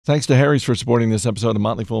Thanks to Harry's for supporting this episode of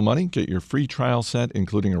Motley Fool Money. Get your free trial set,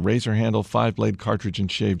 including a razor handle, 5-blade cartridge,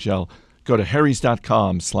 and shave gel. Go to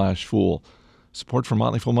harrys.com/fool. Support for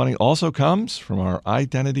Motley Fool Money also comes from our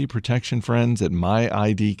identity protection friends at My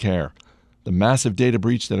ID Care. The massive data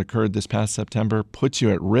breach that occurred this past September puts you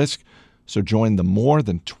at risk, so join the more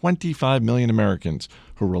than 25 million Americans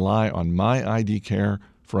who rely on My ID Care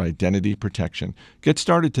for identity protection. Get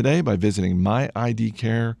started today by visiting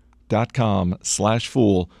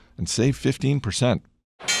myidcare.com/fool and save 15%.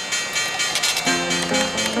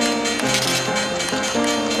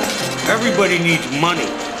 Everybody needs money.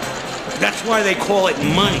 That's why they call it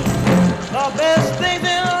money. The best things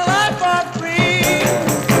in life are free,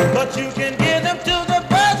 but you can give them to the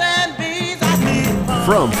birds and bees.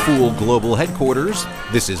 From Fool Global Headquarters,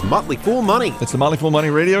 this is Motley Fool Money. It's the Motley Fool Money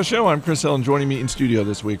radio show. I'm Chris Hill, and joining me in studio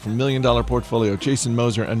this week from $1 Million Portfolio, Jason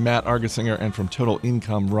Moser and Matt Argesinger, and from Total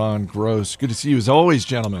Income, Ron Gross. Good to see you as always,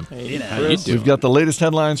 gentlemen. Hey, how you doing? We've got the latest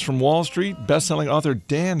headlines from Wall Street. Best-selling author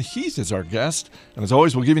Dan Heath is our guest. And as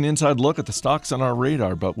always, we'll give you an inside look at the stocks on our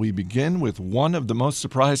radar. But we begin with one of the most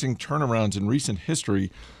surprising turnarounds in recent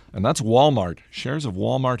history, and that's Walmart. Shares of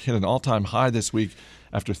Walmart hit an all-time high this week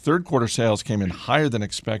after third-quarter sales came in higher than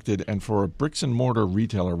expected, and for a bricks-and-mortar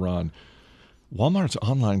retailer, Ron, Walmart's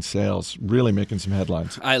online sales really making some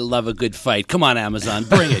headlines. I love a good fight. Come on, Amazon.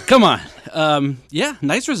 Bring it. Come on. Yeah,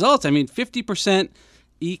 nice results. I mean, 50%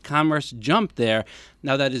 e-commerce jump there.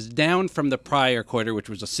 Now, that is down from the prior quarter, which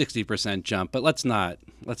was a 60% jump, but let's not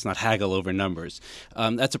haggle over numbers.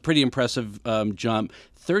 That's a pretty impressive jump.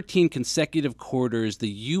 13 consecutive quarters, the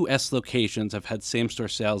U.S. locations have had same-store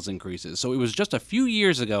sales increases. So it was just a few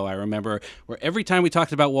years ago, I remember, where every time we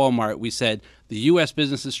talked about Walmart, we said the U.S.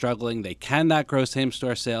 business is struggling. They cannot grow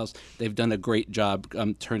same-store sales. They've done a great job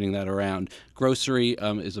turning that around. Grocery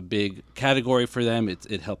is a big category for them.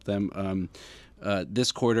 It helped them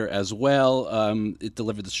this quarter as well. It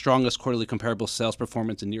delivered the strongest quarterly comparable sales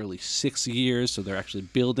performance in nearly 6 years, so they're actually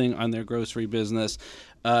building on their grocery business.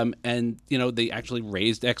 And, they actually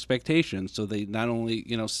raised expectations. So they not only,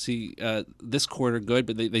 see this quarter good,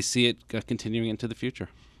 but they see it continuing into the future.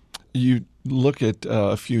 You look at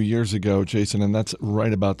a few years ago, Jason, and that's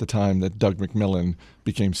right about the time that Doug McMillon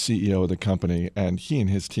became CEO of the company, and he and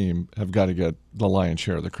his team have got to get the lion's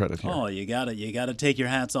share of the credit here. Oh, you gotta take your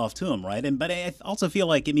hats off to him, right? But I also feel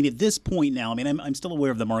like, at this point now, I'm still aware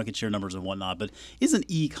of the market share numbers and whatnot, but isn't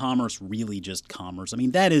e-commerce really just commerce?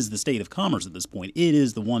 That is the state of commerce at this point. It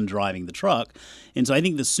is the one driving the truck. And so I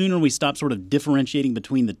think the sooner we stop sort of differentiating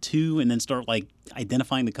between the two and then start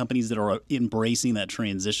identifying the companies that are embracing that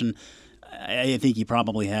transition, I think you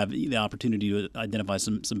probably have the opportunity to identify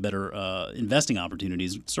some better investing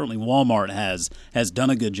opportunities. Certainly Walmart has done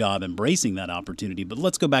a good job embracing that opportunity. But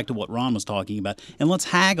let's go back to what Ron was talking about, and let's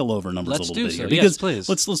haggle over numbers a little bit here. Because please.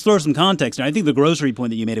 Let's throw some context. And I think the grocery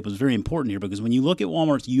point that you made up was very important here, because when you look at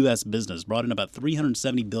Walmart's U.S. business, brought in about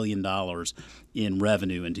 $370 billion in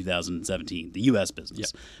revenue in 2017, the U.S. business.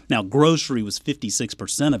 Yep. Now, grocery was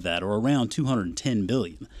 56% of that, or around $210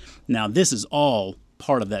 billion. Now, this is all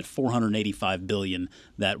part of that $485 billion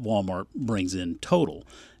that Walmart brings in total.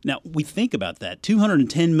 Now, we think about that,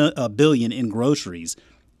 $210 billion in groceries.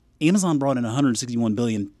 Amazon brought in $161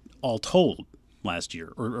 billion all told last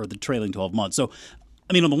year, or the trailing 12 months. So,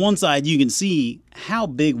 on the one side, you can see how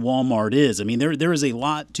big Walmart is. There is a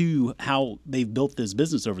lot to how they've built this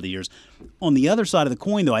business over the years. On the other side of the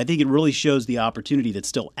coin, though, I think it really shows the opportunity that's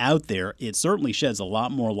still out there. It certainly sheds a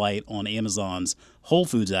lot more light on Amazon's Whole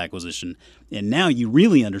Foods acquisition. And now you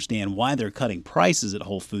really understand why they're cutting prices at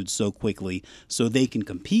Whole Foods so quickly, so they can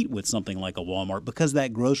compete with something like a Walmart, because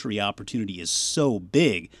that grocery opportunity is so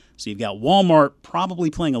big. So you've got Walmart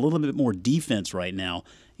probably playing a little bit more defense right now.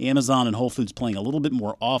 Amazon and Whole Foods playing a little bit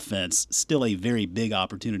more offense. Still a very big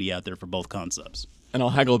opportunity out there for both concepts. And I'll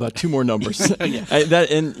haggle about two more numbers. So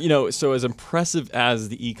as impressive as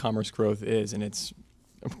the e-commerce growth is, and it's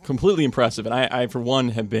completely impressive, and I for one,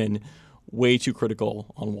 have been way too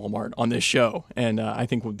critical on Walmart on this show. And I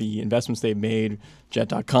think with the investments they've made,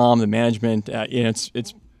 Jet.com, the management, it's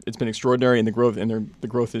been extraordinary, and the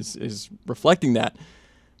growth is reflecting that.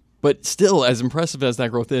 But still, as impressive as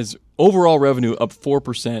that growth is, overall revenue up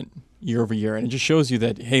 4% year over year, and it just shows you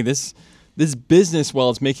that, hey, this business,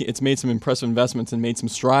 while it's made some impressive investments and made some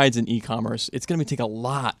strides in e-commerce, it's going to take a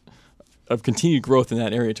lot of continued growth in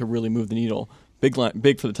that area to really move the needle. Big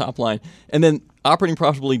for the top line, and then operating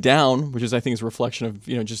profitably down, which I think is a reflection of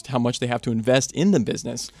just how much they have to invest in the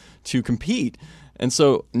business to compete. And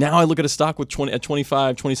so now I look at a stock with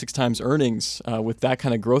 25, 26 times earnings with that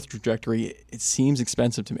kind of growth trajectory. It seems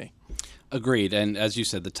expensive to me. Agreed. And as you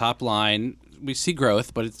said, the top line we see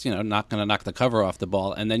growth, but it's not going to knock the cover off the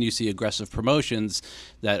ball. And then you see aggressive promotions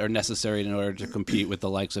that are necessary in order to compete with the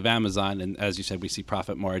likes of Amazon. And as you said, we see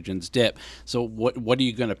profit margins dip. So what are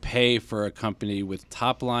you going to pay for a company with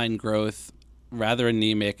top line growth rather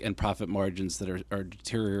anemic and profit margins that are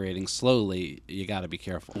deteriorating slowly? You got to be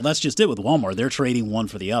careful. Well, that's just it with Walmart. They're trading one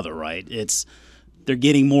for the other, right? They're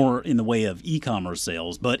getting more in the way of e-commerce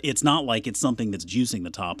sales, but it's not like it's something that's juicing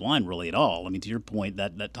the top line really at all. I mean, to your point,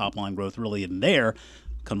 that top line growth really isn't there.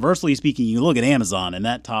 Conversely speaking, you look at Amazon, and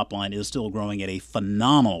that top line is still growing at a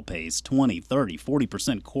phenomenal pace, 20, 30,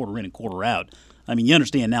 40% quarter in and quarter out. I mean, you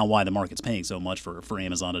understand now why the market's paying so much for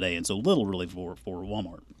Amazon today and so little really for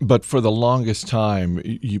Walmart. But for the longest time,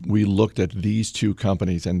 we looked at these two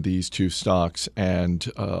companies and these two stocks,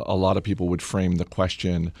 and a lot of people would frame the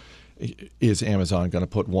question, is Amazon going to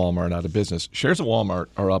put Walmart out of business? Shares of Walmart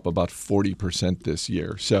are up about 40% this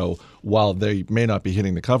year. So while they may not be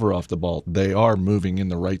hitting the cover off the ball, they are moving in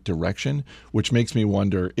the right direction, which makes me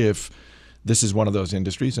wonder if this is one of those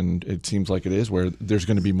industries, and it seems like it is, where there's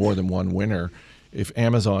going to be more than one winner. If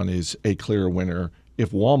Amazon is a clear winner, if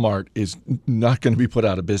Walmart is not going to be put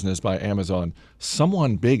out of business by Amazon,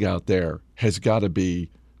 someone big out there has got to be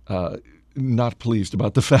not pleased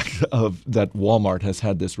about the fact that Walmart has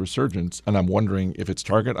had this resurgence. And I'm wondering if it's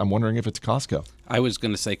Target. I'm wondering if it's Costco. I was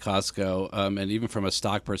going to say Costco. And even from a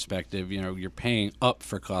stock perspective, you're paying up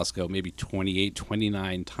for Costco maybe 28,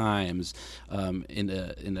 29 times in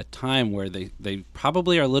a time where they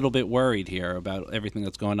probably are a little bit worried here about everything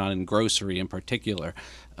that's going on in grocery in particular.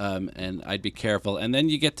 And I'd be careful. And then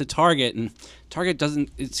you get to Target, and Target doesn't,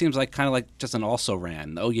 it seems like kind of like just an also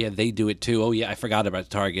ran. Oh, yeah, they do it too. Oh, yeah, I forgot about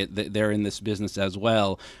Target. They're in this business as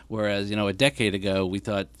well. Whereas, a decade ago, we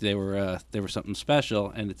thought they were something special,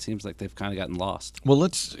 and it seems like they've kind of gotten lost. Well,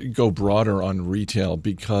 let's go broader on retail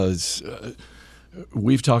because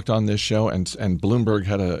we've talked on this show, and Bloomberg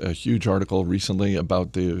had a huge article recently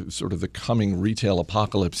about the sort of the coming retail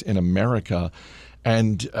apocalypse in America.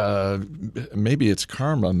 And maybe it's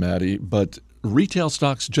karma, Maddie, but retail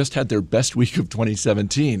stocks just had their best week of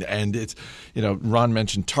 2017. And it's, Ron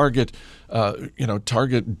mentioned Target.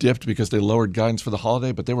 Target dipped because they lowered guidance for the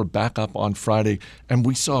holiday, but they were back up on Friday. And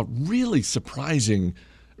we saw really surprising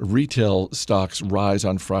retail stocks rise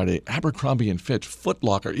on Friday. Abercrombie & Fitch, Foot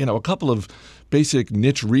Locker, a couple of basic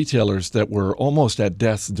niche retailers that were almost at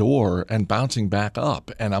death's door and bouncing back up.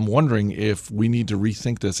 And I'm wondering if we need to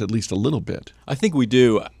rethink this at least a little bit. I think we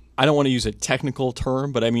do. I don't want to use a technical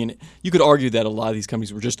term, but I mean, you could argue that a lot of these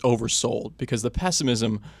companies were just oversold because the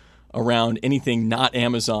pessimism around anything not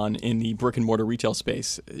Amazon in the brick and mortar retail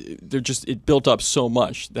space, it built up so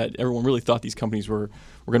much that everyone really thought these companies were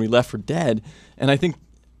going to be left for dead. And I think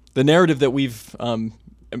the narrative that we've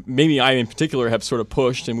maybe I in particular have sort of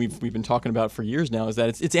pushed and we've been talking about for years now is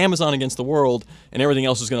that it's Amazon against the world and everything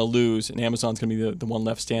else is going to lose and Amazon's going to be the one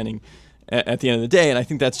left standing at the end of the day. And I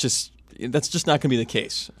think that's just not going to be the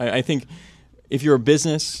case. I think if you're a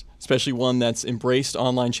business, especially one that's embraced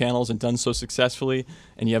online channels and done so successfully,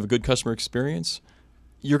 and you have a good customer experience,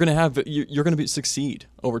 you're going to succeed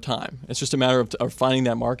over time. It's just a matter of finding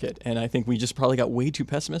that market. And I think we just probably got way too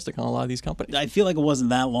pessimistic on a lot of these companies. I feel like it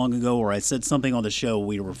wasn't that long ago where I said something on the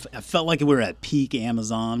show. I felt like we were at peak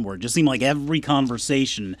Amazon, where it just seemed like every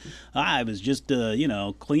conversation. I was just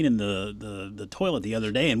cleaning the toilet the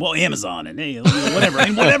other day, and Amazon and hey,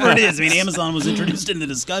 whatever it is. I mean, Amazon was introduced in the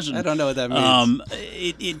discussion. I don't know what that means.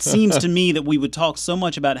 It seems to me that we would talk so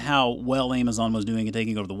much about how well Amazon was doing and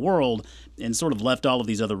taking over the world, and sort of left all of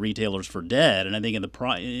these other retailers for dead. And I think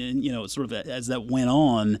sort of as that went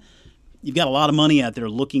on, you've got a lot of money out there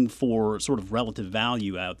looking for sort of relative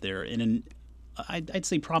value out there. And I'd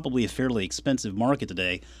say probably a fairly expensive market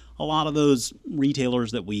today. A lot of those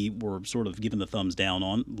retailers that we were sort of giving the thumbs down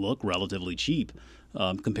on look relatively cheap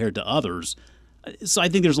compared to others. So I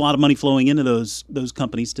think there's a lot of money flowing into those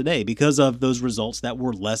companies today because of those results that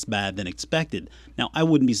were less bad than expected. Now, I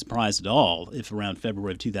wouldn't be surprised at all if around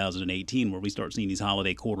February of 2018, where we start seeing these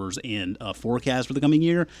holiday quarters and forecasts for the coming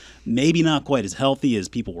year, maybe not quite as healthy as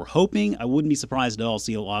people were hoping. I wouldn't be surprised at all to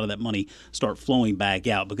see a lot of that money start flowing back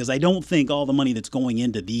out because I don't think all the money that's going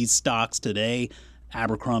into these stocks today,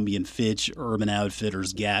 Abercrombie & Fitch, Urban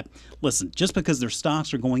Outfitters, Gap. Listen, just because their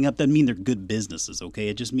stocks are going up doesn't mean they're good businesses, okay?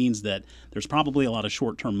 It just means that there's probably a lot of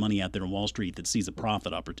short-term money out there on Wall Street that sees a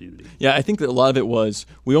profit opportunity. Yeah, I think that a lot of it was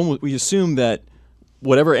we assumed that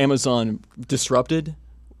whatever Amazon disrupted,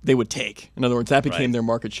 they would take. In other words, that became their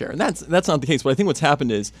market share. And that's not the case. But I think what's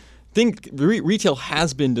happened is retail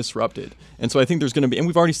has been disrupted. And so I think there's going to be, and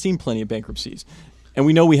we've already seen plenty of bankruptcies. And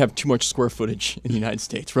we know we have too much square footage in the United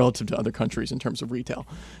States relative to other countries in terms of retail.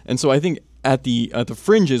 And so I think at the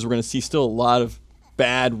fringes, we're going to see still a lot of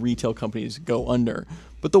bad retail companies go under.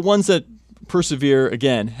 But the ones that persevere,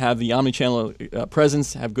 again, have the omnichannel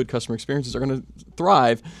presence, have good customer experiences, are going to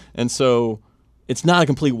thrive. And so it's not a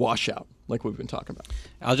complete washout like we've been talking about.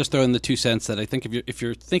 I'll just throw in the 2 cents that I think if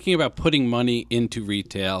you're thinking about putting money into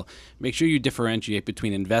retail, make sure you differentiate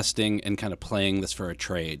between investing and kind of playing this for a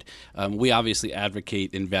trade. We obviously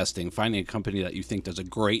advocate investing, finding a company that you think does a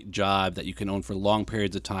great job, that you can own for long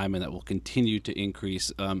periods of time, and that will continue to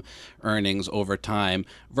increase earnings over time,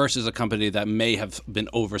 versus a company that may have been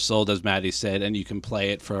oversold, as Maddie said, and you can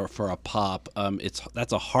play it for a pop.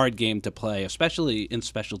 That's a hard game to play, especially in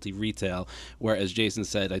specialty retail, where, as Jason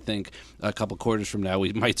said, I think a couple quarters from now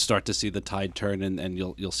we might start to see the tide turn, and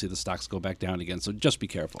you'll see the stocks go back down again. So just be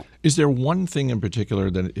careful. Is there one thing in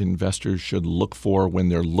particular that investors should look for when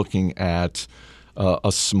they're looking at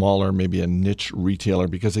a smaller, maybe a niche retailer?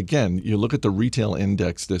 Because again, you look at the retail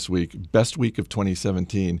index this week, best week of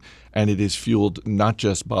 2017, and it is fueled not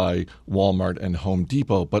just by Walmart and Home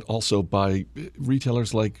Depot, but also by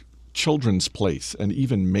retailers like Children's Place and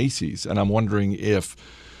even Macy's. And I'm wondering if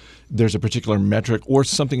there's a particular metric or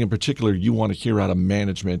something in particular you want to hear out of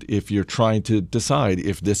management if you're trying to decide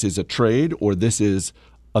if this is a trade or this is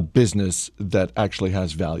a business that actually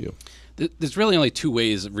has value. There's really only 2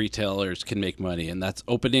 ways retailers can make money, and that's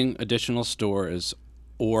opening additional stores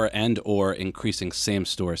or increasing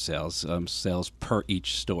same-store sales, sales per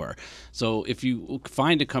each store. So if you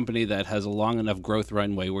find a company that has a long enough growth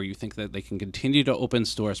runway where you think that they can continue to open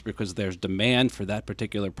stores because there's demand for that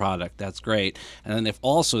particular product, that's great. And then if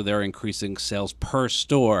also they're increasing sales per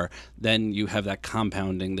store, then you have that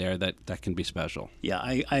compounding there that can be special. Yeah,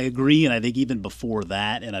 I agree, and I think even before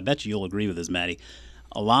that, and I bet you'll agree with this, Maddie,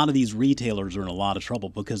 a lot of these retailers are in a lot of trouble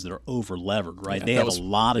because they're over-levered, right? Yeah, they have a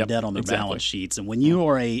lot of debt on their exactly. balance sheets. And when you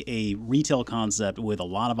are a retail concept with a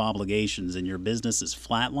lot of obligations and your business is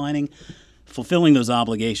flatlining, fulfilling those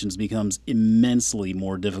obligations becomes immensely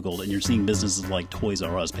more difficult. And you're seeing businesses like Toys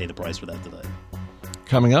R Us pay the price for that today.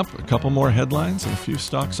 Coming up, a couple more headlines and a few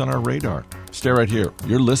stocks on our radar. Stay right here.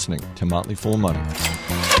 You're listening to Motley Fool Money.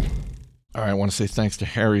 All right, I want to say thanks to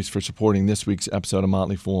Harry's for supporting this week's episode of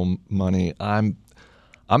Motley Fool Money.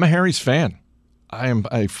 I'm a Harry's fan. I am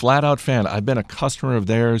a flat-out fan. I've been a customer of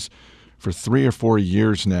theirs for 3 or 4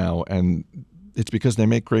 years now, and it's because they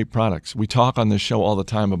make great products. We talk on this show all the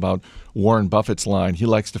time about Warren Buffett's line. He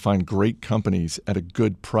likes to find great companies at a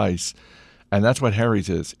good price, and that's what Harry's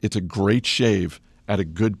is. It's a great shave at a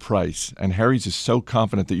good price, and Harry's is so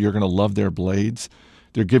confident that you're going to love their blades.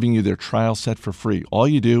 They're giving you their trial set for free. All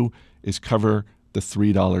you do is cover the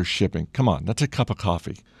 $3 shipping. Come on, that's a cup of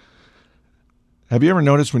coffee. Have you ever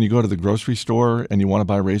noticed when you go to the grocery store and you want to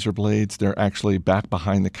buy razor blades, they're actually back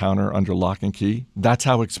behind the counter under lock and key? That's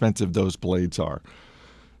how expensive those blades are.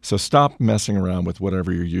 So stop messing around with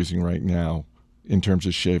whatever you're using right now in terms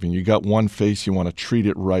of shaving. You got one face, you want to treat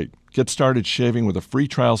it right. Get started shaving with a free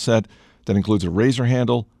trial set that includes a razor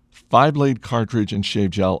handle, 5-blade cartridge, and shave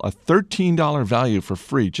gel, a $13 value for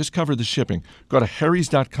free. Just cover the shipping. Go to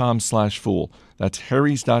harrys.com/fool. That's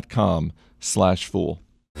harrys.com/fool.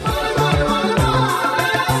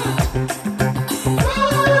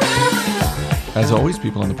 As always,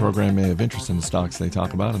 people on the program may have interest in the stocks they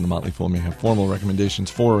talk about, and the Motley Fool may have formal recommendations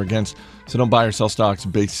for or against, so don't buy or sell stocks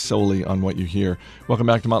based solely on what you hear. Welcome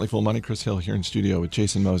back to Motley Fool Money. Chris Hill here in studio with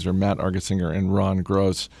Jason Moser, Matt Argesinger, and Ron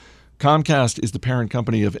Gross. Comcast is the parent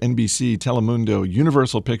company of NBC, Telemundo,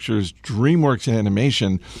 Universal Pictures, DreamWorks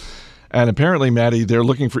Animation, and apparently, Maddie, they're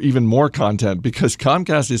looking for even more content because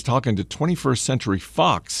Comcast is talking to 21st Century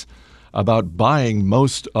Fox about buying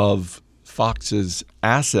most of Fox's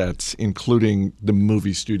assets, including the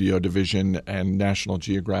movie studio division and National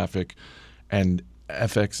Geographic and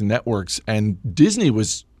FX Networks. And Disney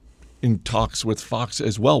was in talks with Fox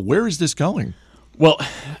as well. Where is this going? Well,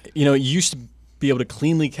 you used to be able to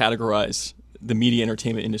cleanly categorize the media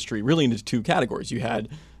entertainment industry really into 2 categories. You had,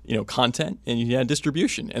 content and you had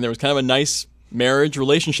distribution. And there was kind of a nice marriage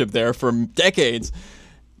relationship there for decades.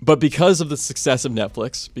 But because of the success of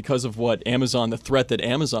Netflix, because of what Amazon, the threat that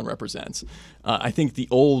Amazon represents, I think the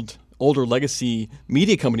older legacy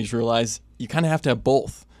media companies realize you kind of have to have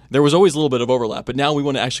both. There was always a little bit of overlap, but now we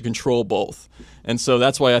want to actually control both. And so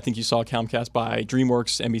that's why I think you saw Comcast buy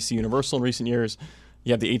DreamWorks, NBC Universal in recent years.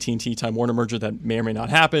 You have the AT&T Time Warner merger that may or may not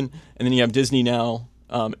happen. And then you have Disney now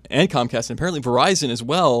and Comcast, and apparently Verizon as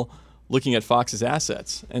well, looking at Fox's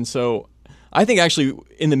assets. And so I think actually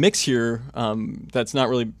in the mix here, that's not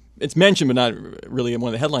really, it's mentioned but not really in one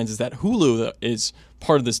of the headlines, is that Hulu is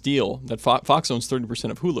part of this deal, that Fox owns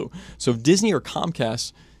 30% of Hulu. So if Disney or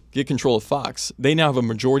Comcast get control of Fox, they now have a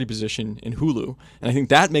majority position in Hulu. And I think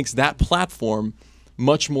that makes that platform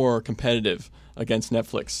much more competitive against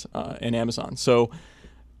Netflix and Amazon. So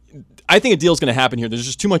I think a deal is going to happen here. There's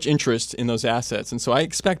just too much interest in those assets. And so I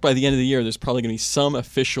expect by the end of the year, there's probably going to be some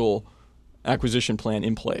official acquisition plan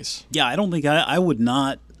in place. Yeah, I don't think I would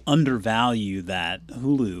not undervalue that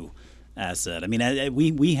Hulu asset. I mean,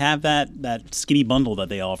 we have that skinny bundle that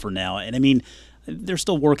they offer now. And I mean, they're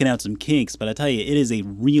still working out some kinks, but I tell you, it is a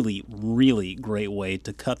really, really great way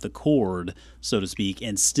to cut the cord, so to speak,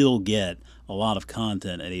 and still get a lot of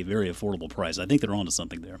content at a very affordable price. I think they're onto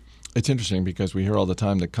something there. It's interesting because we hear all the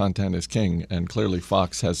time that content is king, and clearly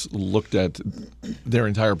Fox has looked at their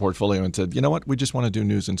entire portfolio and said, you know what, we just want to do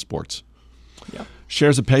news and sports. Yeah.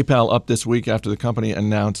 Shares of PayPal up this week after the company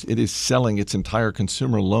announced it is selling its entire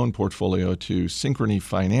consumer loan portfolio to Synchrony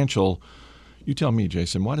Financial. You tell me,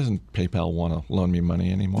 Jason, why doesn't PayPal want to loan me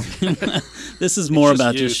money anymore? This is more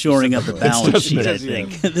about just shoring up the balance sheet, I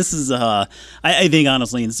think. This is, I think,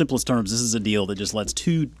 honestly, in the simplest terms, this is a deal that just lets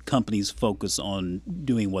two companies focus on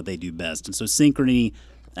doing what they do best. And so Synchrony,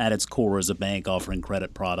 at its core, is a bank offering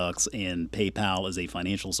credit products, and PayPal is a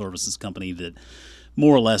financial services company that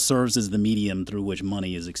more or less serves as the medium through which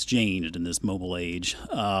money is exchanged in this mobile age.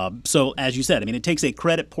 So, as you said, I mean, it takes a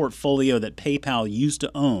credit portfolio that PayPal used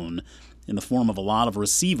to own in the form of a lot of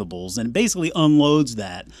receivables, and basically unloads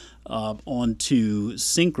that onto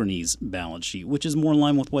Synchrony's balance sheet, which is more in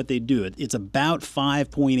line with what they do. It's about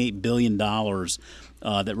 $5.8 billion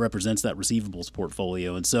that represents that receivables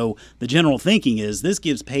portfolio. And so the general thinking is this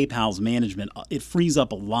gives PayPal's management, it frees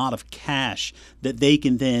up a lot of cash that they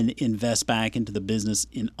can then invest back into the business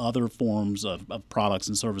in other forms of products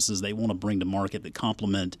and services they want to bring to market that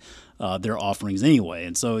complement their offerings anyway.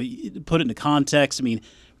 And so to put it into context, I mean,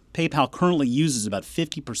 PayPal currently uses about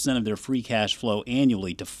 50% of their free cash flow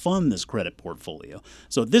annually to fund this credit portfolio.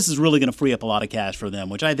 So this is really going to free up a lot of cash for them,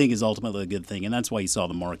 which I think is ultimately a good thing, and that's why you saw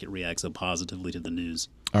the market react so positively to the news.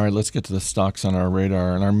 All right, let's get to the stocks on our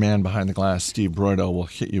radar, and our man behind the glass, Steve Broido, will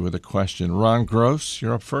hit you with a question. Ron Gross,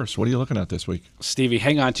 you're up first. What are you looking at this week? Stevie,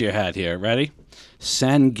 hang on to your hat here. Ready?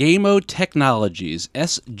 Sangamo Technologies,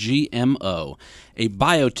 SGMO, a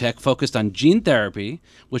biotech focused on gene therapy,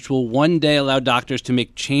 which will one day allow doctors to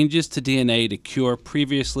make changes to DNA to cure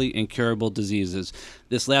previously incurable diseases.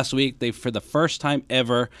 This last week, they, for the first time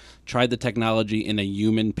ever, tried the technology in a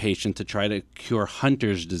human patient to try to cure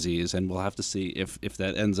Hunter's disease, and we'll have to see if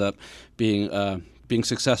that ends up being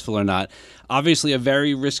successful or not. Obviously, a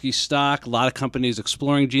very risky stock. A lot of companies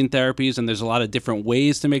exploring gene therapies, and there's a lot of different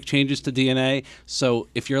ways to make changes to DNA. So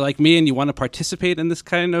if you're like me and you want to participate in this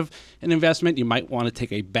kind of an investment, you might want to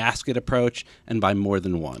take a basket approach and buy more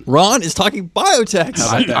than one. Ron is talking biotech.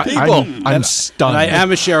 I'm stunned. And I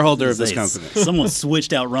am a shareholder of this company. Someone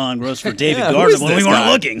switched out Ron Gross for David Gardner when we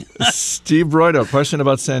weren't looking. Steve Broido, question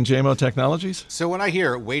about Sangamo Technologies? So when I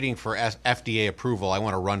hear waiting for FDA approval, I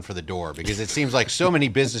want to run for the door because it seems like so many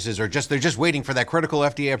businesses are just waiting for that critical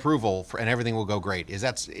FDA approval and everything will go great. Is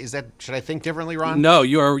that should I think differently, Ron? No,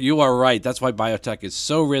 you are right. That's why biotech is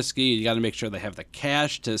so risky. You got to make sure they have the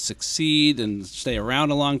cash to succeed and stay around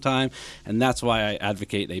a long time, and that's why I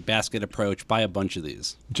advocate a basket approach. Buy a bunch of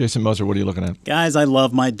these. Jason Moser, what are you looking at? Guys, I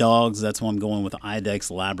love my dogs. That's why I'm going with IDEX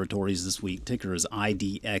Laboratories this week. Ticker is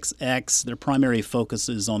IDXX. Their primary focus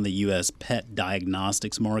is on the U.S. pet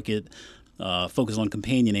diagnostics market. Focus on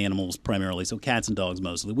companion animals primarily, so cats and dogs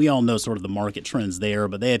mostly. We all know sort of the market trends there,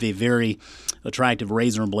 but they have a very attractive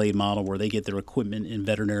razor and blade model where they get their equipment in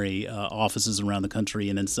veterinary offices around the country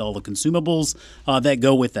and then sell the consumables that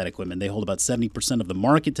go with that equipment. They hold about 70% of the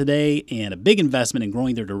market today, and a big investment in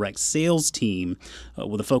growing their direct sales team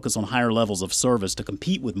with a focus on higher levels of service to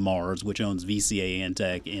compete with Mars, which owns VCA,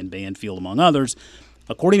 Antec, and Banfield, among others.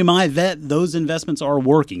 According to my vet, those investments are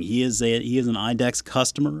working. He is an IDEX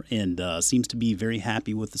customer and seems to be very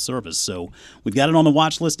happy with the service. So we've got it on the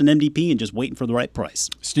watch list in MDP and just waiting for the right price.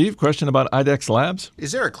 Steve, question about IDEX Labs?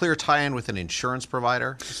 Is there a clear tie-in with an insurance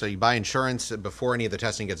provider? So you buy insurance before any of the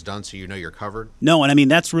testing gets done so you know you're covered? No, and I mean,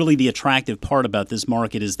 that's really the attractive part about this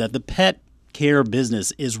market is that the pet care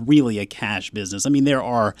business is really a cash business. I mean, there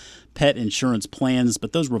are pet insurance plans,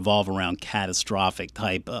 but those revolve around catastrophic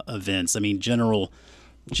type events. I mean, general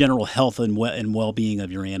health and well-being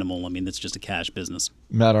of your animal. I mean, it's just a cash business.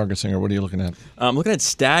 Matt Argesinger, what are you looking at? I'm looking at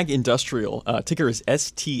Stag Industrial. Ticker is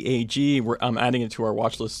STAG. I'm adding it to our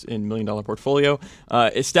watch list in $1 million portfolio.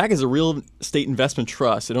 Stag is a real estate investment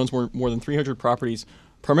trust. It owns more than 300 properties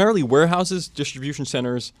primarily warehouses, distribution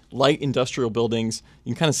centers, light industrial buildings.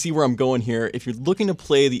 You can kind of see where I'm going here. If you're looking to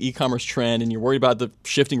play the e-commerce trend and you're worried about the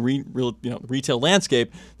shifting retail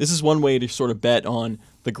landscape, this is one way to sort of bet on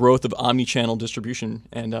the growth of omni-channel distribution.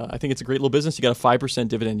 And I think it's a great little business. You got a 5%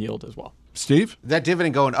 dividend yield as well. Steve? That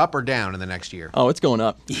dividend going up or down in the next year? Oh, it's going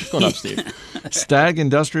up. It's going up, Steve. Stag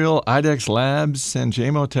Industrial, IDEX Labs,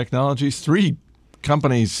 Sanjamo Technologies, 3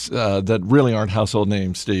 companies that really aren't household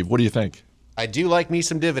names. Steve, what do you think? I do like me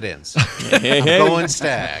some dividends. Hey. I'm going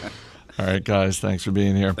Stag. All right, guys, thanks for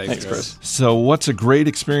being here. Thanks, Chris. So what's a great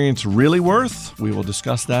experience really worth? We will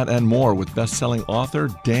discuss that and more with best-selling author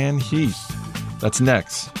Dan Heath. That's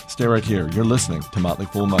next. Stay right here. You're listening to Motley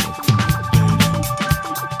Fool Money.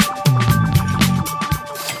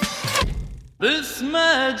 This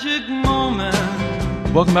magic moment.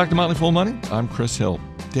 Welcome back to Motley Fool Money. I'm Chris Hill.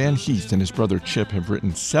 Dan Heath and his brother Chip have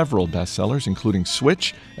written several bestsellers, including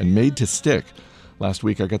Switch and Made to Stick. Last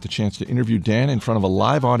week, I got the chance to interview Dan in front of a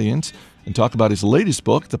live audience and talk about his latest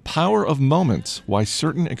book, The Power of Moments, Why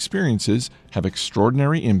Certain Experiences Have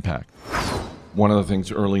Extraordinary Impact. One of the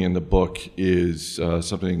things early in the book is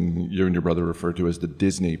something you and your brother refer to as the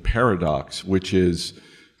Disney paradox, which is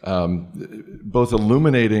both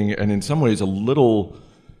illuminating and in some ways a little,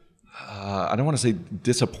 I don't want to say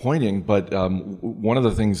disappointing, but one of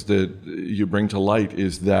the things that you bring to light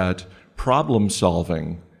is that problem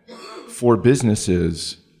solving for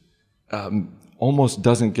businesses almost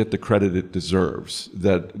doesn't get the credit it deserves,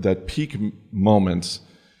 that peak moments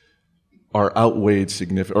are outweighed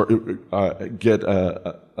significant, or get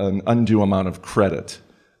an undue amount of credit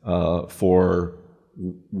for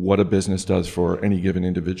what a business does for any given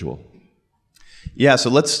individual. Yeah, so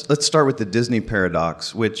let's start with the Disney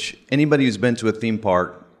paradox, which anybody who's been to a theme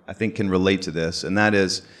park, I think, can relate to this, and that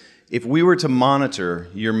is, if we were to monitor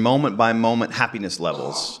your moment-by-moment happiness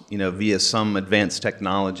levels, via some advanced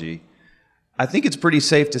technology, I think it's pretty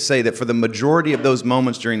safe to say that for the majority of those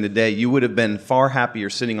moments during the day, you would have been far happier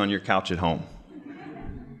sitting on your couch at home.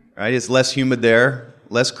 Right? It's less humid there,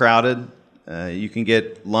 less crowded. You can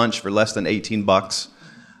get lunch for less than $18.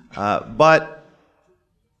 But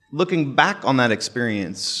looking back on that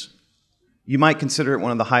experience, you might consider it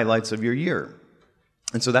one of the highlights of your year.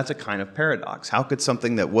 And so that's a kind of paradox. How could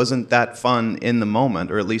something that wasn't that fun in the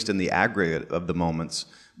moment, or at least in the aggregate of the moments,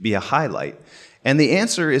 be a highlight? And the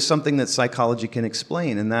answer is something that psychology can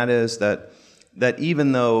explain, and that is that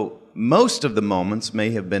even though most of the moments may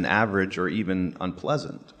have been average or even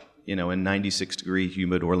unpleasant, in 96-degree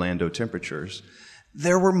humid Orlando temperatures,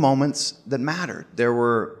 there were moments that mattered. There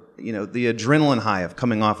were, the adrenaline high of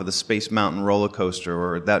coming off of the Space Mountain roller coaster,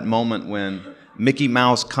 or that moment when Mickey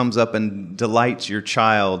Mouse comes up and delights your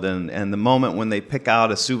child, and the moment when they pick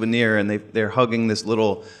out a souvenir and they're hugging this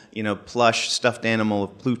little, plush stuffed animal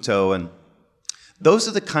of Pluto. And those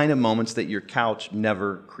are the kind of moments that your couch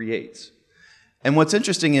never creates. And what's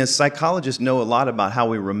interesting is psychologists know a lot about how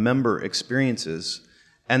we remember experiences.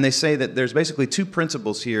 And they say that there's basically 2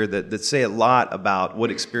 principles here that say a lot about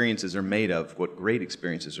what experiences are made of, what great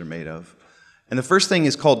experiences are made of. And the first thing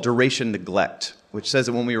is called duration neglect, which says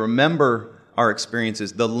that when we remember our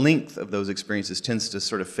experiences, the length of those experiences tends to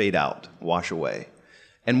sort of fade out, wash away.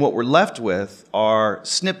 And what we're left with are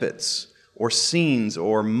snippets or scenes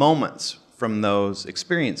or moments from those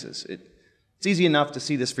experiences. It's easy enough to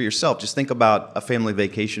see this for yourself. Just think about a family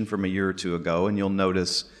vacation from a year or 2 ago, and you'll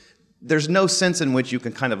notice there's no sense in which you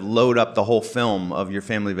can kind of load up the whole film of your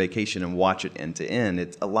family vacation and watch it end to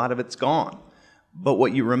end. A lot of it's gone. But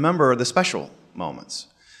what you remember are the special moments.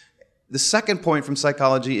 The second point from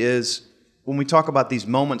psychology is when we talk about these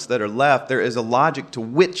moments that are left, there is a logic to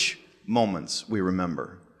which moments we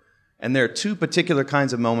remember. And there are 2 particular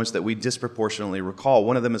kinds of moments that we disproportionately recall.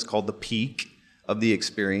 One of them is called the peak of the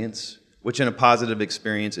experience, which in a positive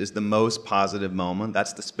experience is the most positive moment.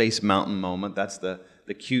 That's the Space Mountain moment. That's the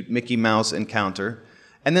cute Mickey Mouse encounter.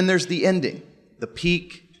 And then there's the ending, the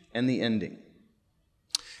peak and the ending.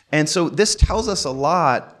 And so this tells us a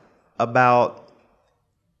lot about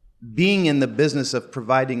being in the business of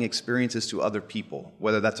providing experiences to other people,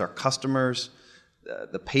 whether that's our customers,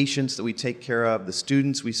 the patients that we take care of, the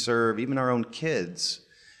students we serve, even our own kids.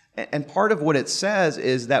 And part of what it says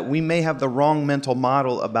is that we may have the wrong mental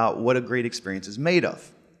model about what a great experience is made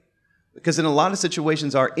of. Because in a lot of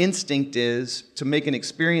situations, our instinct is to make an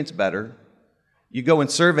experience better. You go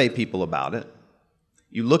and survey people about it.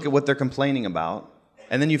 You look at what they're complaining about,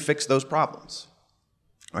 and then you fix those problems.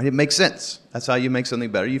 Right? It makes sense. That's how you make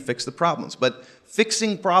something better. You fix the problems. But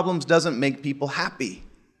fixing problems doesn't make people happy.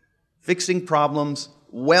 Fixing problems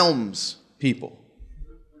whelms people.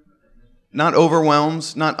 Not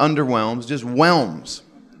overwhelms, not underwhelms, just whelms.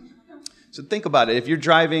 So think about it. If you're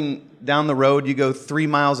driving down the road, you go 3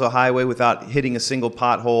 miles of highway without hitting a single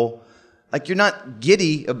pothole. Like, you're not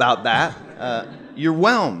giddy about that. You're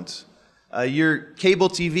whelmed. Your cable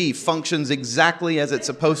TV functions exactly as it's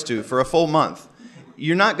supposed to for a full month.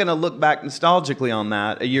 You're not going to look back nostalgically on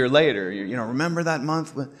that a year later. Remember that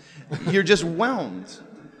month? You're just whelmed.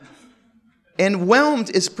 And whelmed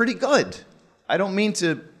is pretty good. I don't mean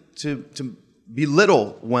to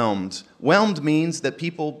belittle whelmed. Whelmed means that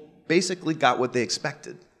people basically got what they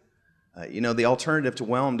expected. The alternative to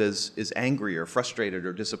whelmed is angry or frustrated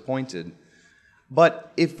or disappointed.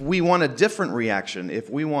 But if we want a different reaction, if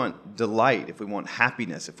we want delight, if we want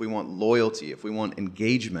happiness, if we want loyalty, if we want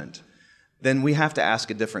engagement, then we have to ask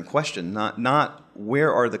a different question. Not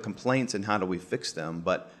where are the complaints and how do we fix them,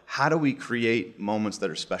 but how do we create moments that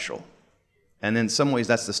are special? And in some ways,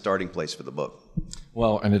 that's the starting place for the book.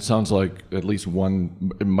 Well, and it sounds like at least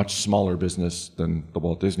one much smaller business than the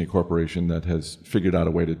Walt Disney Corporation that has figured out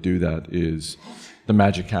a way to do that is the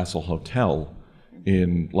Magic Castle Hotel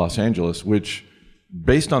in Los Angeles, which,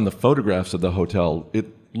 based on the photographs of the hotel, it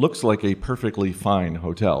looks like a perfectly fine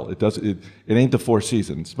hotel. It ain't the Four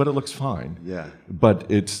Seasons, but it looks fine. Yeah. But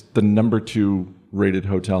it's the number 2 rated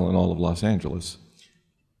hotel in all of Los Angeles.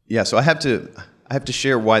 Yeah, so I have to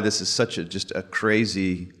share why this is such just a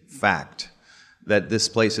crazy fact that this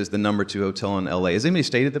place is the number 2 hotel in LA. Has anybody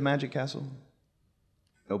stayed at the Magic Castle?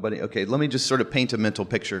 Nobody? Okay, let me just sort of paint a mental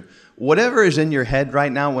picture. Whatever is in your head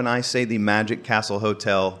right now when I say the Magic Castle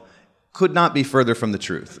Hotel could not be further from the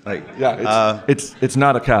truth. It's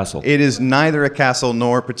not a castle. It is neither a castle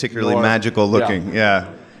nor particularly magical looking.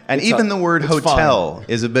 Yeah. And even the word hotel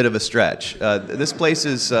is a bit of a stretch. This place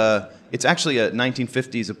is, it's actually a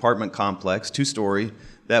 1950s apartment complex, 2-story,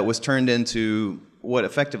 that was turned into what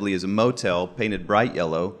effectively is a motel, painted bright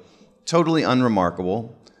yellow, totally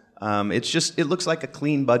unremarkable. It looks like a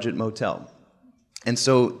clean budget motel. And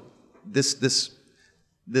so this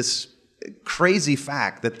crazy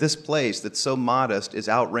fact that this place that's so modest is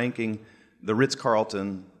outranking the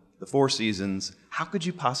Ritz-Carlton, the Four Seasons, how could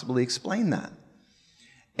you possibly explain that?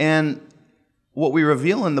 And what we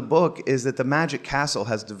reveal in the book is that the Magic Castle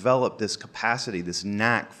has developed this capacity, this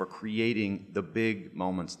knack for creating the big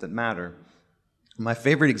moments that matter. My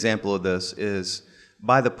favorite example of this is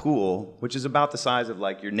by the pool, which is about the size of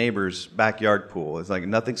like your neighbor's backyard pool. It's like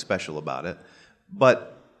nothing special about it.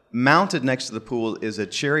 But mounted next to the pool is a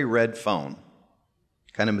cherry red phone,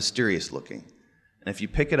 kind of mysterious looking. And if you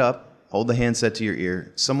pick it up, hold the handset to your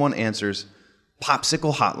ear, someone answers,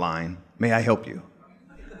 "Popsicle hotline, may I help you?"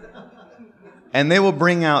 And they will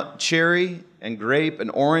bring out cherry and grape and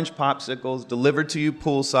orange popsicles delivered to you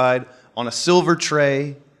poolside on a silver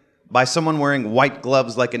tray by someone wearing white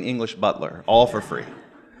gloves like an English butler, all for free.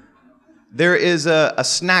 There is a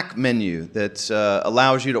snack menu that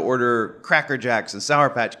allows you to order Cracker Jacks and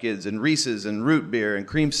Sour Patch Kids and Reese's and root beer and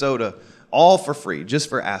cream soda, all for free, just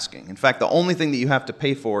for asking. In fact, the only thing that you have to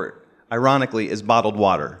pay for, ironically, is bottled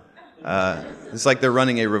water. It's like they're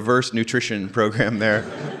running a reverse nutrition program there.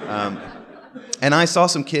 And I saw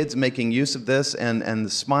some kids making use of this, and the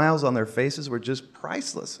smiles on their faces were just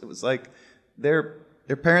priceless. It was like their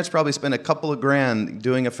parents probably spent a couple of grand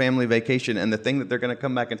doing a family vacation, and the thing that they're going to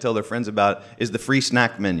come back and tell their friends about is the free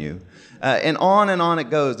snack menu. And on it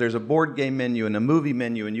goes. There's a board game menu and a movie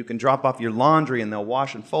menu, and you can drop off your laundry, and they'll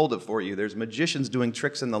wash and fold it for you. There's magicians doing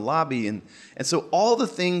tricks in the lobby. And so all the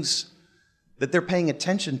things that they're paying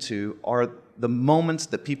attention to are the moments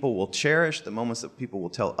that people will cherish, the moments that people will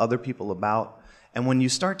tell other people about. And when you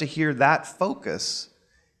start to hear that focus,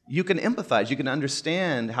 you can empathize, you can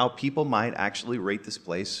understand how people might actually rate this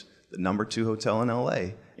place the number 2 hotel in LA.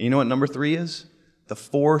 And you know what number 3 is? The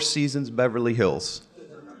Four Seasons Beverly Hills.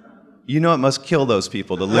 You know it must kill those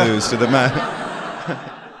people to lose to the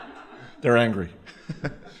They're angry.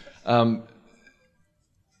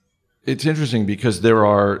 It's interesting because there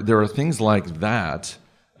are things like that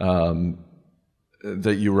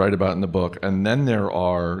that you write about in the book, and then there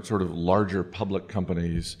are sort of larger public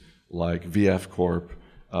companies like VF Corp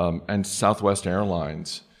and Southwest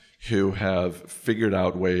Airlines who have figured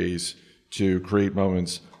out ways to create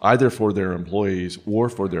moments either for their employees or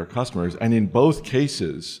for their customers, and in both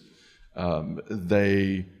cases,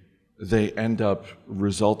 they end up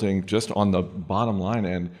resulting just on the bottom line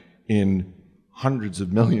and in hundreds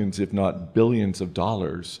of millions, if not billions of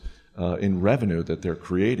dollars in revenue that they're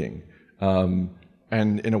creating.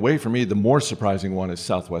 And in a way, for me, the more surprising one is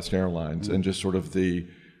Southwest Airlines and just sort of the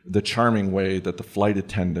charming way that the flight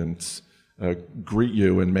attendants greet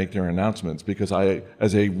you and make their announcements. Because I,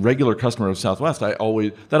 as a regular customer of Southwest, that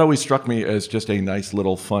always struck me as just a nice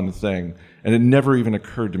little fun thing. And it never even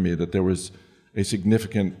occurred to me that there was a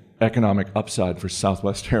significant economic upside for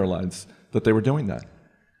Southwest Airlines that they were doing that.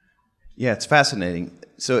 Yeah, it's fascinating.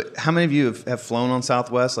 So how many of you have flown on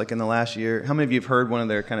Southwest like in the last year? How many of you have heard one of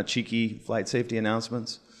their kind of cheeky flight safety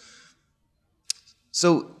announcements?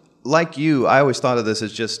 So like you, I always thought of this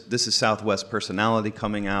as just, this is Southwest personality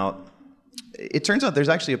coming out. It turns out there's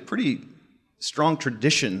actually a pretty strong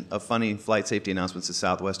tradition of funny flight safety announcements at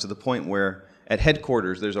Southwest, to the point where at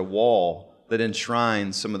headquarters there's a wall that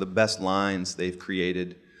enshrines some of the best lines they've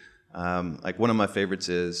created. Like one of my favorites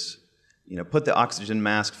is, put the oxygen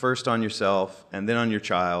mask first on yourself and then on your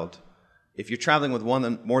child. If you're traveling with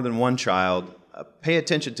more than one child, pay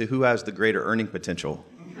attention to who has the greater earning potential.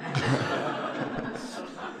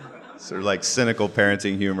 Sort of like cynical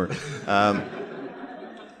parenting humor.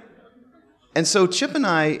 And so Chip and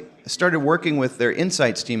I started working with their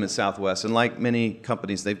insights team at Southwest, and like many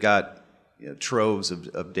companies, they've got troves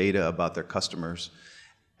of data about their customers.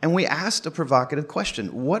 And we asked a provocative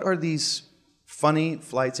question: what are these funny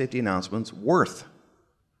flight safety announcements worth?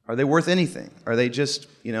 Are they worth anything? Are they just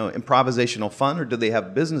improvisational fun, or do they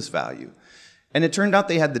have business value? And it turned out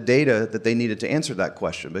they had the data that they needed to answer that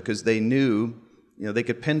question, because they knew they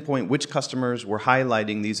could pinpoint which customers were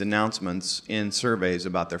highlighting these announcements in surveys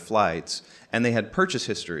about their flights, and they had purchase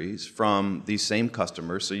histories from these same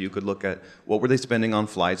customers, so you could look at what were they spending on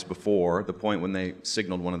flights before the point when they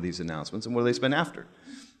signaled one of these announcements, and what do they spend after.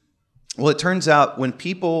 Well, it turns out when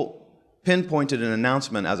people pinpointed an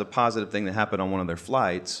announcement as a positive thing that happened on one of their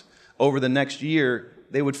flights, over the next year,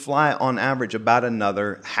 they would fly on average about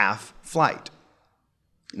another half flight.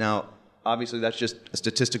 Now, obviously, that's just a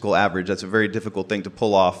statistical average. That's a very difficult thing to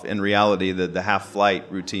pull off in reality, the half flight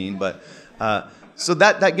routine. But so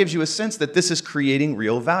that gives you a sense that this is creating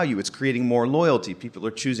real value. It's creating more loyalty. People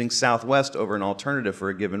are choosing Southwest over an alternative for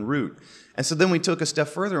a given route. And so then we took a step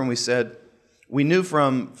further and we said, we knew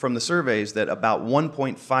from the surveys that about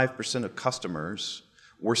 1.5% of customers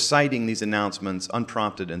were citing these announcements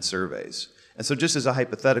unprompted in surveys. And so just as a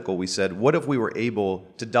hypothetical, we said, what if we were able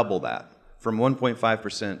to double that? From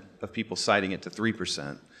 1.5% of people citing it to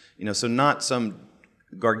 3%. So not some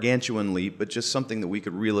gargantuan leap, but just something that we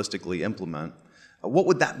could realistically implement. What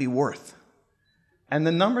would that be worth? And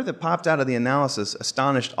the number that popped out of the analysis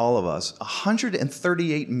astonished all of us: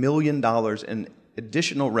 $138 million in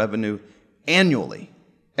additional revenue annually,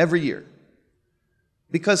 every year.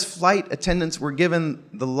 Because flight attendants were given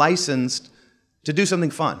the license to do something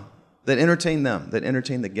fun, that entertained them, that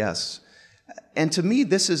entertained the guests. And to me,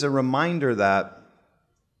 this is a reminder that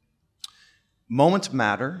moments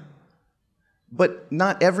matter, but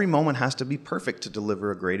not every moment has to be perfect to deliver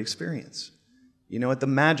a great experience. At the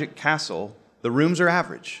Magic Castle, the rooms are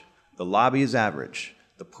average, the lobby is average,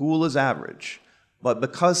 the pool is average, but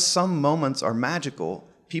because some moments are magical,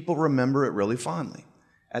 people remember it really fondly.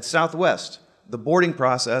 At Southwest, the boarding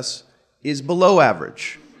process is below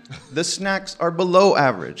average. The snacks are below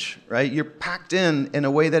average, right? You're packed in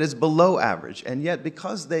a way that is below average. And yet,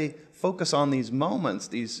 because they focus on these moments,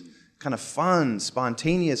 these kind of fun,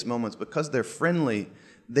 spontaneous moments, because they're friendly,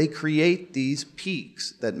 they create these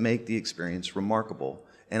peaks that make the experience remarkable.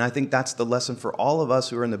 And I think that's the lesson for all of us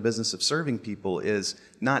who are in the business of serving people: is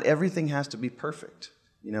not everything has to be perfect.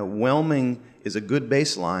 Whelming is a good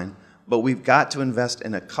baseline, but we've got to invest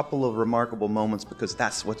in a couple of remarkable moments, because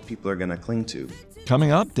that's what people are going to cling to.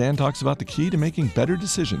 Coming up, Dan talks about the key to making better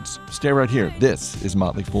decisions. Stay right here. This is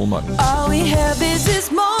Motley Fool Money. All we have is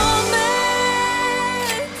this moment.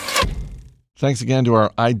 Thanks again to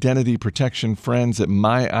our identity protection friends at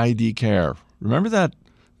My ID Care. Remember that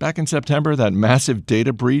back in September, that massive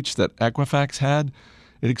data breach that Equifax had?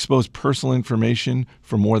 It exposed personal information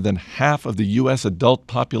for more than half of the U.S. adult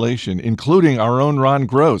population, including our own Ron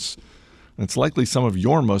Gross. And it's likely some of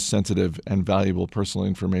your most sensitive and valuable personal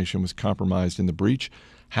information was compromised in the breach.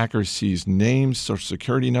 Hackers seized names, social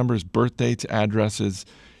security numbers, birth dates, addresses,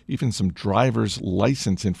 even some driver's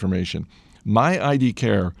license information. My ID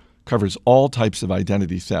Care covers all types of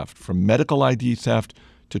identity theft, from medical ID theft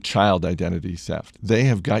to child identity theft. They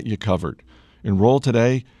have got you covered. Enroll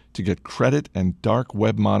today to get credit and dark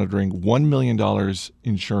web monitoring, $1 million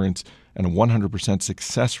insurance, and a 100%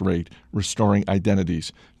 success rate restoring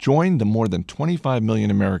identities. Join the more than 25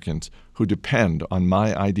 million Americans who depend on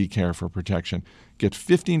My ID Care for protection. Get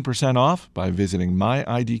 15% off by visiting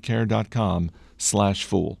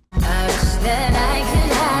myidcare.com/fool.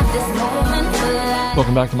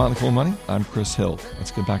 Welcome back to Motley Fool Money. I'm Chris Hill.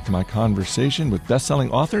 Let's get back to my conversation with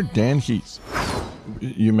best-selling author Dan Heath.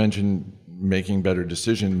 You mentioned making better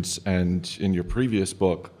decisions, and in your previous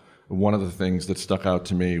book, one of the things that stuck out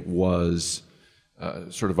to me was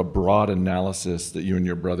sort of a broad analysis that you and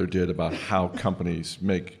your brother did about how companies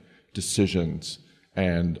make decisions.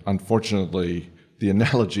 And unfortunately, the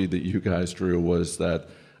analogy that you guys drew was that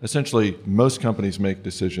essentially most companies make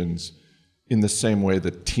decisions in the same way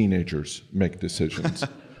that teenagers make decisions,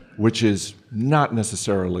 which is not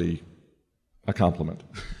necessarily a compliment.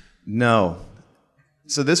 No.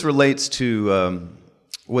 So this relates to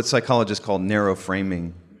what psychologists call narrow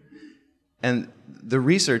framing. And the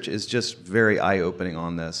research is just very eye-opening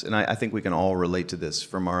on this. And I think we can all relate to this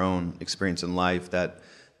from our own experience in life, that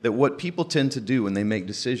what people tend to do when they make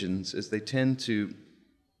decisions is they tend to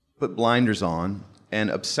put blinders on and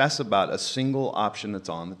obsess about a single option that's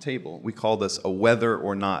on the table. We call this a whether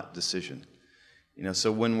or not decision.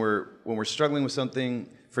 So when we're struggling with something,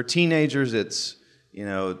 for teenagers, it's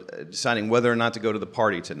deciding whether or not to go to the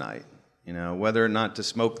party tonight. Whether or not to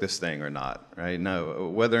smoke this thing or not, right? No,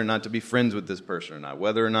 whether or not to be friends with this person or not,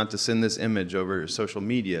 whether or not to send this image over social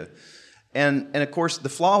media. And of course, the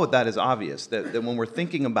flaw with that is obvious, that when we're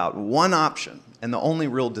thinking about one option and the only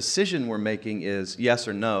real decision we're making is yes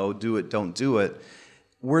or no, do it, don't do it,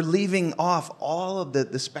 we're leaving off all of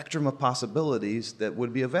the spectrum of possibilities that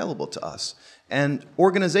would be available to us. And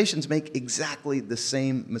organizations make exactly the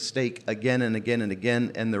same mistake again and again and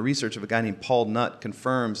again. And the research of a guy named Paul Nutt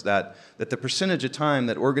confirms that the percentage of time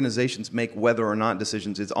that organizations make whether or not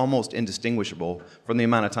decisions is almost indistinguishable from the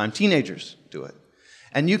amount of time teenagers do it.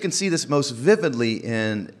 And you can see this most vividly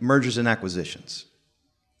in mergers and acquisitions.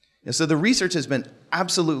 And so the research has been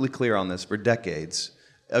absolutely clear on this for decades.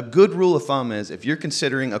 A good rule of thumb is if you're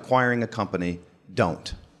considering acquiring a company,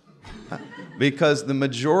 don't. Because the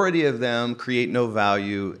majority of them create no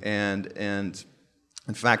value and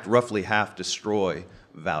in fact, roughly half destroy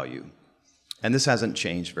value. And this hasn't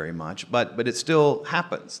changed very much, but it still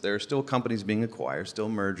happens. There are still companies being acquired, still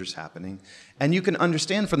mergers happening. And you can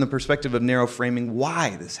understand from the perspective of narrow framing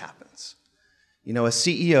why this happens. A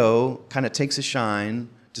CEO kind of takes a shine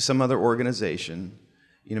to some other organization.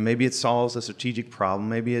 Maybe it solves a strategic problem.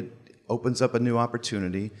 Maybe it opens up a new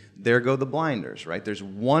opportunity. There go the blinders, right? There's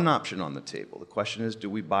one option on the table. The question is, do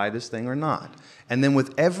we buy this thing or not? And then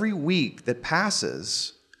with every week that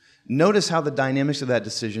passes, notice how the dynamics of that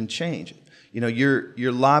decision change.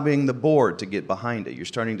 You're lobbying the board to get behind it. You're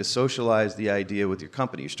starting to socialize the idea with your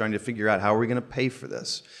company. You're starting to figure out how are we going to pay for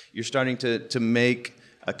this. You're starting to make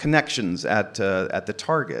connections at the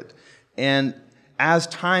target. And as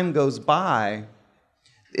time goes by,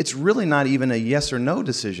 it's really not even a yes or no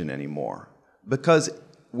decision anymore, because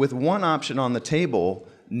with one option on the table,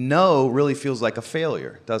 no really feels like a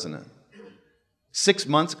failure, doesn't it? 6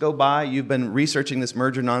 months go by, you've been researching this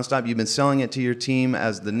merger nonstop, you've been selling it to your team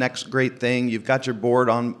as the next great thing, you've got your board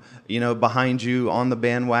on, behind you on the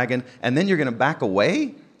bandwagon, and then you're going to back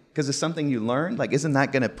away because it's something you learned? Like, isn't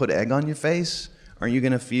that going to put egg on your face? Aren't you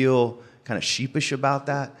going to feel kind of sheepish about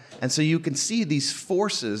that? And so you can see these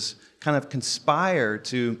forces kind of conspire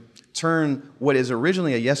to turn what is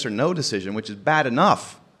originally a yes or no decision, which is bad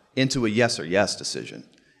enough, into a yes or yes decision.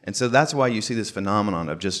 And so that's why you see this phenomenon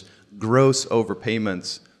of just gross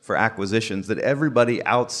overpayments for acquisitions that everybody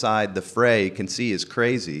outside the fray can see is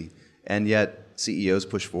crazy, and yet CEOs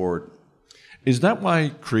push forward. Is that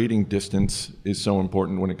why creating distance is so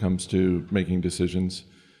important when it comes to making decisions?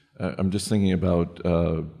 I'm just thinking about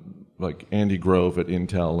like Andy Grove at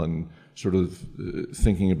Intel and sort of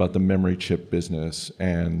thinking about the memory chip business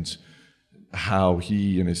and how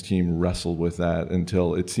he and his team wrestled with that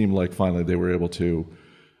until it seemed like finally they were able to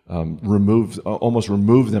almost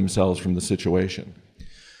remove themselves from the situation.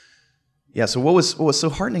 Yeah, so what was so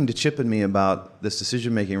heartening to Chip and me about this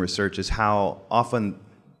decision-making research is how often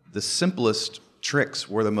the simplest tricks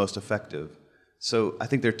were the most effective. So I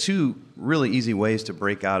think there are two really easy ways to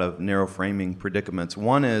break out of narrow framing predicaments.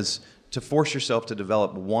 One is to force yourself to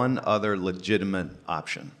develop one other legitimate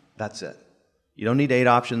option. That's it. You don't need 8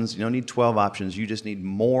 options, you don't need 12 options, you just need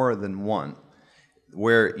more than one.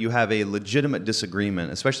 Where you have a legitimate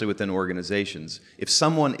disagreement, especially within organizations. If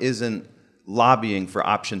someone isn't lobbying for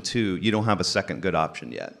option 2, you don't have a second good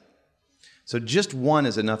option yet. So just one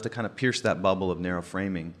is enough to kind of pierce that bubble of narrow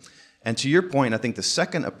framing. And to your point, I think the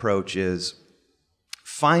second approach is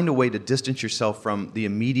find a way to distance yourself from the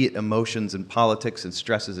immediate emotions and politics and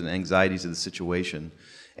stresses and anxieties of the situation.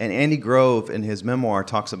 And Andy Grove, in his memoir,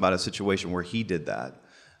 talks about a situation where he did that.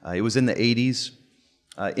 It was in the 80s.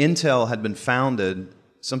 Intel had been founded,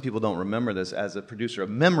 some people don't remember this, as a producer of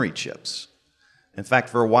memory chips. In fact,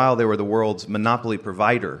 for a while, they were the world's monopoly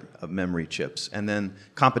provider of memory chips. And then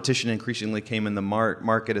competition increasingly came in the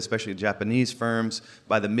market, especially Japanese firms.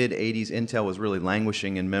 By the mid-'80s, Intel was really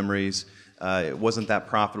languishing in memories. It wasn't that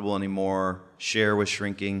profitable anymore. Share was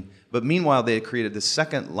shrinking. But meanwhile, they had created this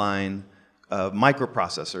second line of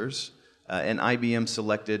microprocessors, and IBM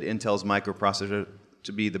selected Intel's microprocessor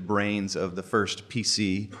to be the brains of the first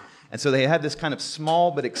PC. And so they had this kind of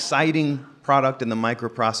small but exciting product in the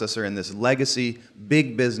microprocessor and this legacy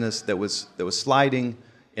big business that was sliding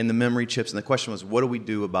in the memory chips. And the question was, what do we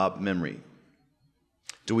do about memory?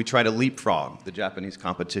 Do we try to leapfrog the Japanese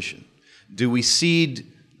competition? Do we cede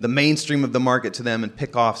the mainstream of the market to them and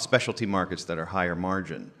pick off specialty markets that are higher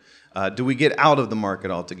margin? Do we get out of the market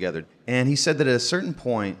altogether? And he said that at a certain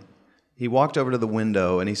point, he walked over to the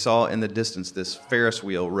window and he saw in the distance this Ferris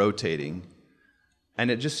wheel rotating, and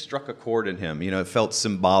it just struck a chord in him. It felt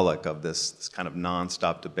symbolic of this kind of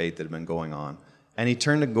nonstop debate that had been going on. And he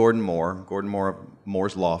turned to Gordon Moore of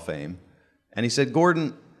Moore's Law fame, and he said,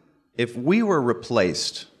 Gordon, if we were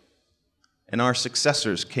replaced and our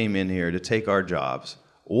successors came in here to take our jobs,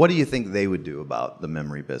 what do you think they would do about the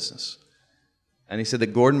memory business? And he said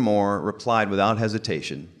that Gordon Moore replied without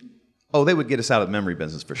hesitation, oh, they would get us out of the memory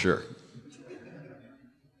business for sure.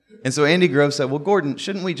 And so Andy Grove said, well, Gordon,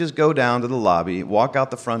 shouldn't we just go down to the lobby, walk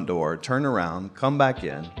out the front door, turn around, come back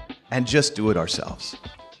in, and just do it ourselves?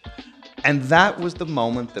 And that was the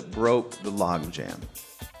moment that broke the logjam.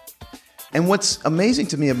 And what's amazing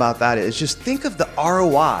to me about that is just think of the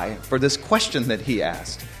ROI for this question that he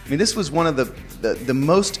asked. I mean, this was one of the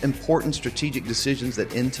most important strategic decisions that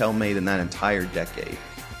Intel made in that entire decade.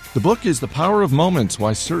 The book is The Power of Moments,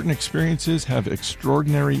 Why Certain Experiences Have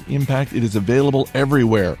Extraordinary Impact. It is available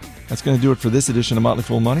everywhere. That's going to do it for this edition of Motley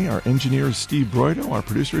Fool Money. Our engineer is Steve Broido. Our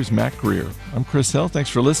producer is Matt Greer. I'm Chris Hill. Thanks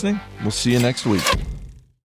for listening. We'll see you next week.